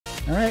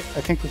Alright,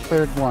 I think we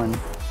cleared one.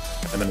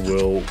 And then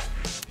we'll...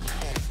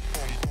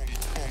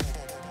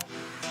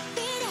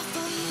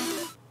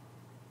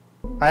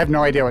 I have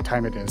no idea what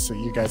time it is, so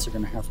you guys are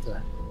gonna have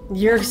to...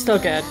 You're still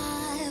good.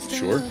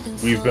 Sure.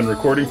 We've been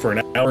recording for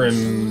an hour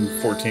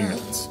and 14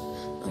 minutes.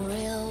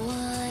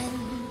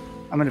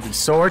 I'm gonna be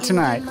sore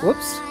tonight.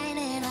 Whoops.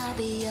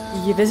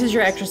 This is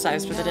your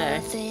exercise for the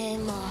day.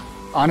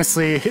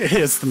 Honestly, it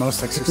is the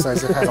most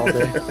exercise I've had all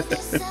day.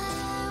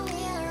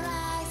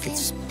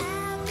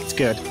 It's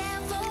good.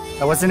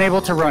 I wasn't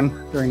able to run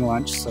during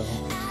lunch, so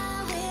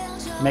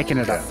making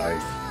it up.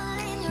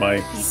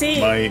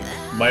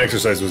 My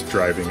exercise was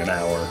driving an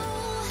hour.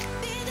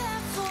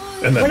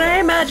 And then when I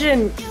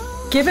imagine,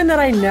 given that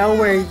I know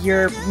where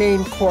your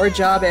main core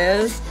job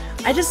is,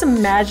 I just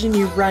imagine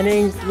you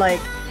running like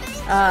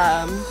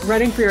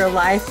running for your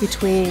life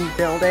between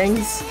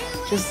buildings,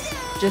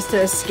 just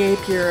to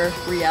escape your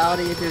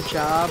reality of your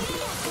job.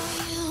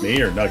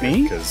 Me or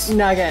Nugget? Because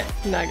Nugget.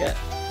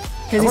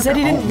 Because he said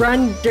he didn't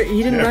run.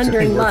 He didn't run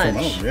during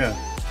lunch. Home, yeah.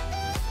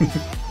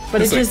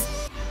 But it's just.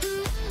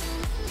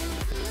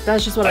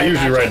 That's just what I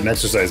usually imagine. ride an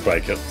exercise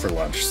bike for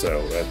lunch,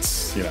 so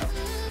that's, you know.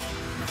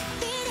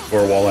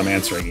 Or while I'm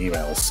answering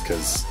emails,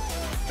 because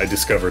I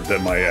discovered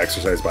that my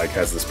exercise bike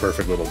has this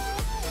perfect little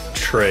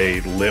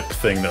tray lip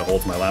thing that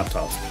holds my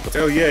laptop. But,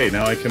 oh yay,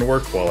 now I can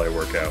work while I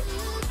work out.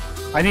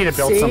 I need to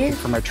build something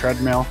for my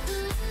treadmill.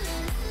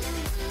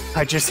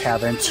 I just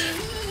haven't.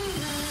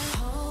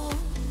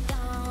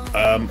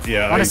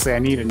 Yeah. Honestly, I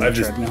need a new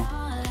treadmill.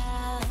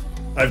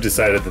 I've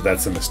decided that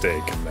that's a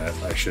mistake and that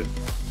I should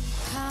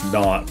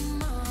not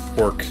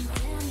work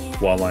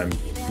while I'm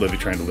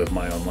trying to live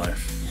my own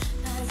life.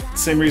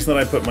 Same reason that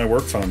I put my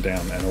work phone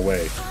down and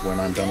away when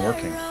I'm done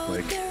working.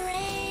 Like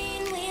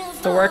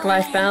the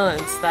work-life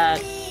balance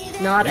that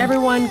not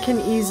everyone can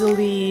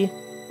easily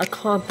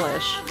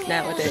accomplish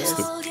nowadays.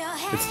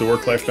 It's the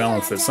work-life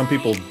balance that some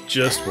people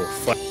just will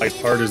fight as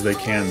hard as they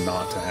can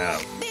not to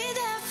have.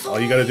 All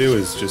you gotta do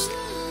is just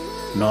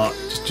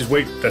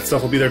wait. That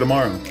stuff will be there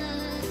tomorrow.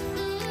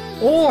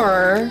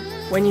 Or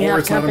when you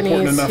have companies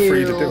not important enough for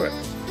you to do it.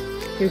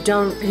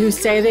 who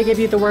say they give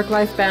you the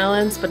work-life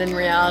balance, but in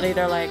reality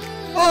they're like,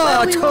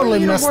 oh, I totally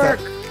missed that.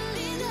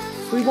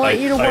 We want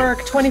you to work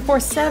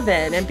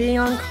 24/7 and be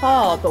on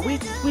call, but we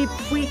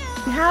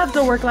have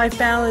the work-life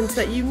balance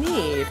that you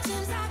need.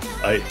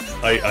 I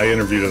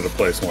interviewed at a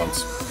place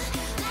once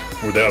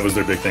where that was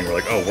their big thing. We're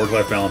like, oh,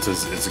 work-life balance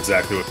is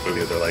exactly what we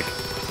do. They're like,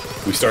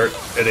 we start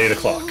at 8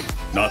 o'clock,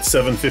 not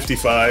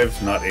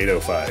 7:55, not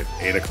 8:05,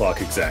 8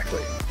 o'clock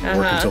exactly. We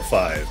work until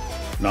 5,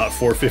 not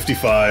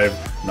 4:55,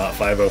 not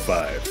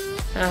 5:05.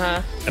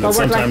 And then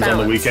sometimes on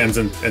the weekends,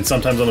 and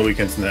sometimes on the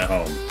weekends and at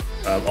home.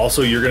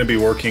 Also, you're going to be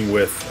working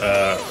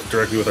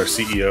directly with our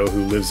CEO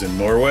who lives in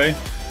Norway,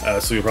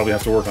 so you'll probably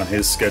have to work on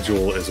his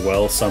schedule as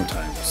well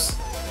sometimes.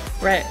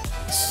 Right.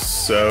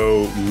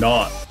 So,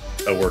 not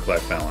a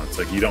work-life balance.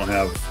 Like, you don't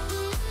have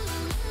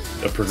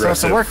a progressive so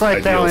it's a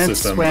work-life balance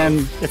system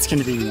when it's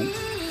convenient.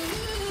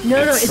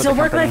 No, it's a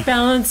work-life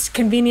balance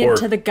convenient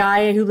to the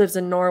guy who lives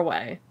in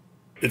Norway.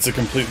 It's a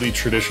completely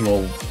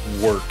traditional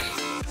work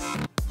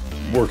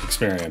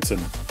experience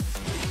and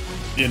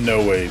in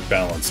no way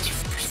balanced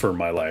for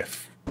my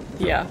life.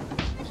 Yeah.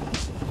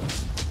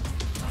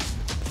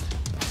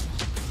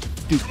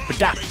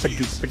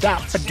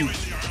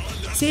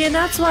 See, and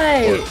that's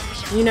why,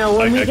 you know,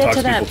 when we get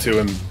to that... I talk to people too,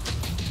 and...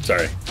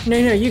 Sorry. No,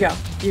 you go.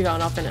 You go,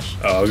 and I'll finish.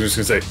 I was just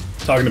gonna say,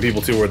 talking to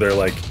people too, where they're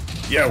like,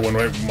 yeah, when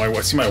I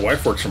see my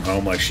wife works from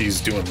home, like,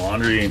 she's doing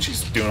laundry and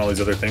she's doing all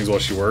these other things while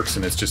she works,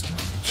 and it's just,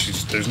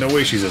 there's no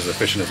way she's as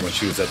efficient as when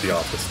she was at the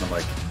office. And I'm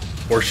like,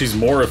 or she's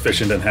more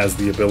efficient and has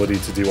the ability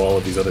to do all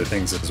of these other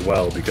things as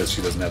well because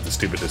she doesn't have the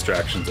stupid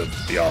distractions of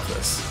the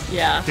office.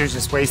 Yeah. There's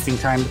just wasting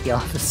time at the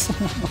office.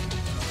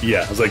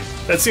 Yeah, I was like,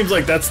 that seems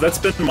like that's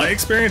been my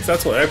experience.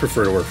 That's why I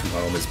prefer to work from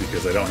home, is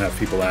because I don't have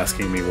people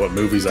asking me what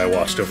movies I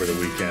watched over the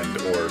weekend,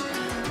 or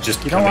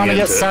just you don't want to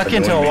get sucked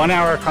into a 1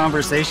 hour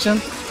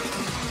conversation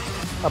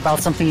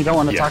about something you don't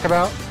want to talk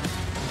about.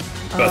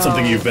 About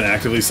something you've been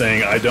actively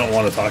saying, I don't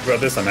want to talk about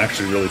this, I'm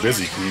actually really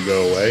busy, can you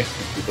go away?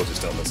 And people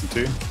just don't listen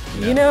to you.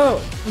 Yeah. You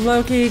know,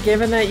 Loki,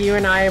 given that you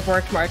and I have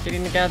worked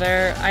marketing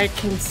together, I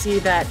can see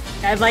that,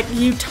 like,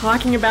 you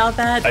talking about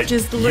that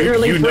just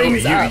literally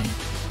brings up.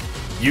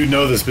 You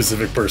know the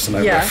specific person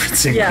I'm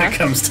referencing when it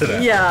comes to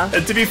that. Yeah.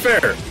 And to be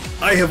fair,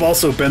 I have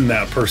also been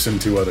that person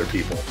to other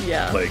people.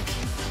 Yeah. Like,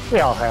 we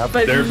all have.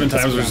 But there have been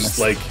times where it's just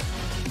like,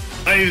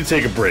 I need to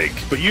take a break.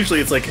 But usually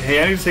it's like,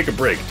 hey, I need to take a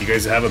break. Do you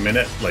guys have a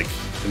minute? Like,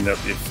 and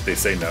if they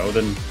say no,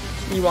 then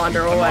you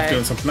wander away. I'm off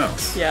doing something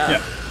else.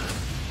 Yeah.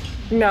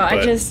 No,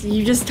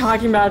 you just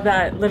talking about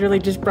that literally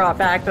just brought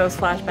back those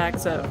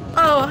flashbacks of,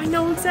 oh, I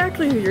know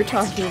exactly who you're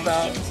talking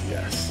about.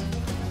 Yes.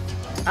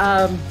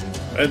 I've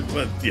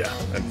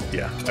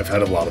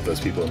had a lot of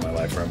those people in my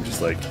life where I'm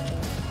just like,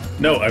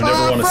 no, I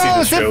never want to see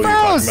the show you're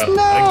talking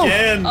about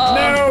again.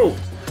 No,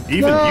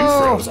 even you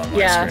froze on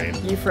my screen.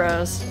 Yeah, you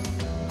froze.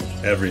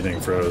 Everything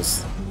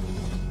froze.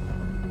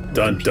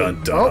 Dun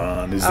dun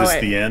dun. Is this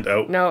the end?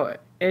 Oh no,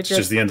 It's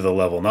just the end of the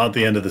level, not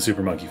the end of the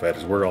Super Monkey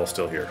Fighters. We're all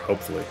still here,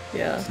 hopefully.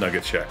 Yeah.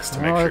 Nugget checks to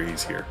make sure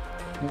he's here.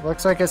 It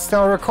looks like it's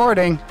still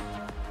recording.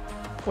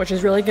 Which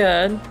is really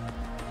good.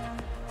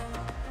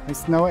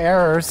 There's no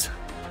errors.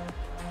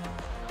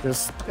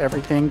 Just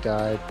everything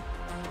died.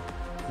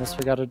 Guess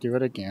we gotta do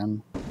it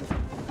again.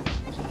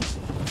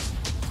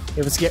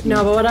 It was getting...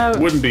 No, but what I... It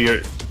wouldn't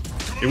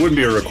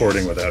be a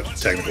recording without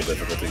technical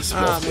difficulties.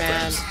 Oh,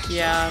 man.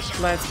 Yeah,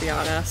 let's be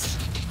honest.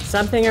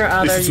 Something or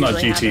other At least it's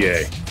not usually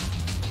GTA. happens.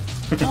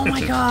 Oh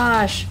my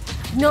gosh.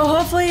 No,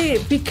 hopefully,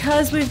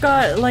 because we've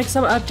got, like,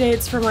 some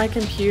updates for my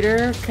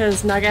computer,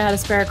 because Nugget had a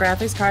spare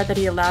graphics card that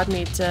he allowed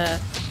me to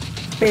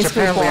basically Which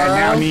apparently borrow. I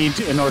now need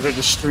in order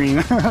to stream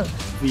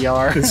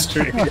VR.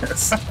 Stream,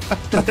 yes.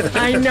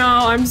 I know,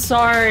 I'm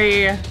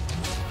sorry.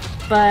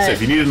 But So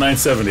if you need a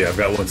 970, I've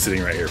got one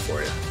sitting right here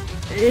for you.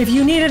 if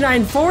you need a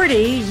 940,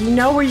 you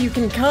know where you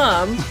can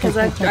come, because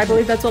I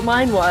believe that's what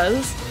mine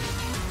was.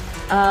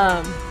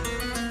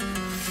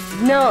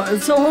 No,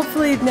 so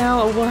hopefully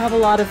now we'll have a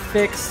lot of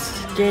fixed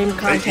game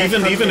content.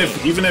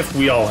 Even if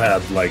we all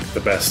had like the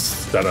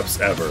best setups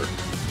ever,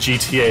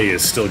 GTA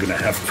is still gonna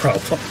have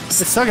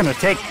problems. It's still gonna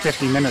take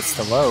 50 minutes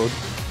to load.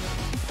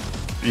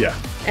 Yeah.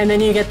 And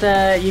then you get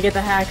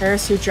the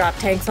hackers who drop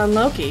tanks on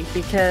Loki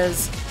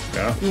because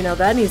you know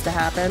that needs to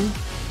happen.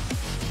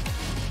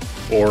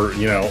 Or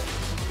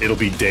it'll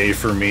be day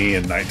for me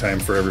and nighttime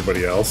for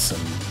everybody else.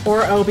 And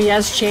Or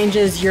OBS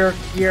changes your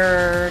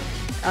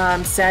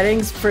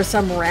settings for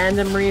some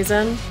random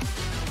reason.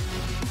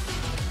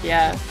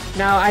 Yeah.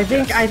 No, I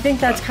think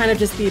that's kind of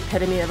just the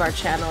epitome of our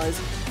channel. Is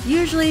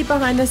usually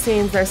behind the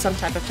scenes there's some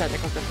type of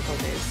technical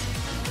difficulties.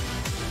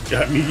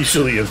 yeah, I mean,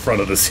 usually in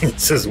front of the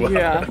scenes as well.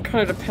 Yeah,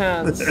 kind of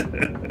depends.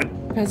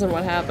 Depends on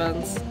what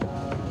happens.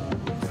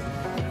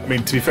 I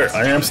mean, to be fair,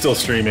 I am still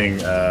streaming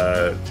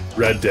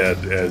Red Dead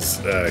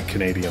as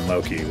Canadian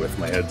Loki with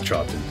my head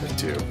chopped into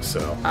two.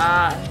 So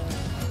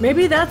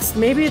Maybe that's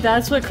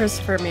what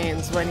Christopher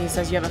means when he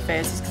says you have a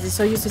face, because he's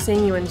so used to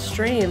seeing you in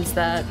streams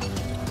that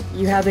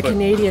you have the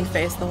Canadian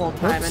face the whole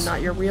time and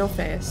not your real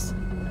face.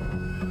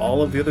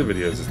 all of the other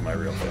videos is my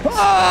real face.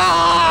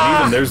 And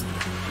even there's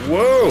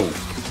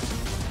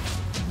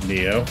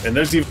Neo, and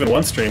there's even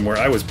one stream where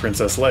I was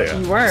Princess Leia.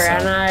 You were, so.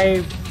 and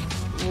I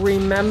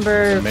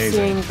remember Amazing.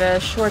 seeing the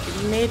short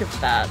that you made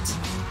of that.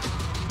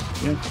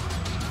 Yeah.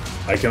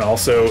 I can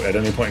also, at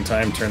any point in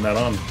time, turn that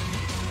on.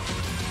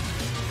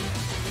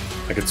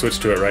 I could switch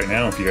to it right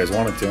now if you guys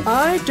wanted to.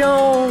 I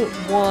don't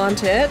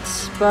want it,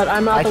 but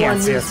I'm not the one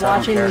who's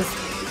watching these.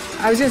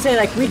 I was gonna say,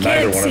 like, we can't see it.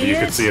 Neither one of you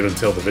could see it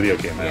until the video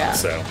came out, Yeah.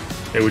 so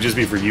it would just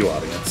be for you,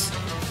 audience.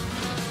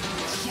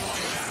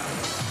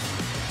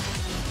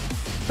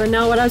 But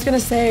no, what I was gonna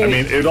say. I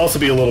mean, it would also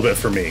be a little bit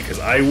for me because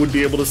I would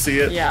be able to see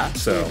it. Yeah,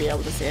 so you'd be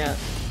able to see it.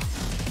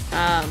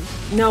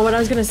 No, what I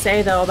was gonna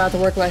say though about the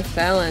work-life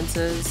balance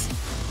is,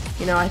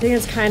 I think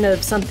it's kind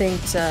of something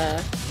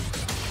that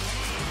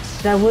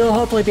we'll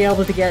hopefully be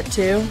able to get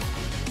to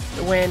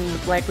when,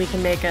 like, we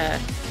can make a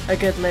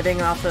good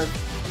living off of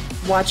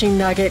watching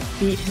Nugget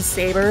beat his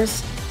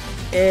sabers.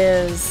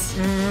 Is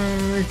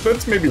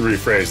let's maybe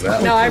rephrase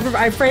that. no,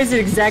 I phrased it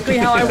exactly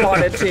how I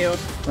wanted to.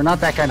 We're not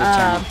that kind of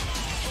channel.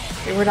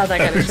 We're not that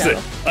kind of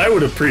channel. I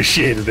would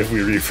appreciate it if we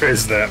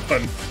rephrased that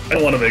one. I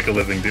don't want to make a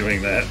living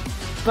doing that.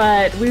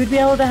 But we would be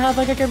able to have,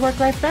 like, a good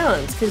work-life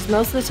balance, because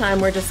most of the time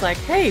we're just like,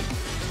 hey,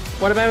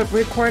 what about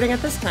recording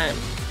at this time?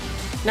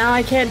 Now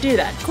I can't do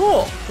that.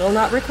 Cool. We'll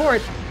not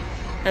record.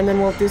 And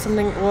then we'll do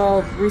something,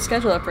 we'll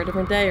reschedule it for a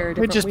different day or a different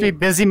We'd just week. be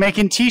busy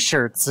making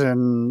t-shirts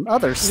and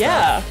other stuff.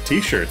 Yeah,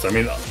 T-shirts. I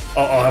mean,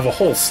 I'll have a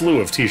whole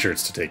slew of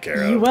T-shirts to take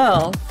care of. you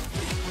will.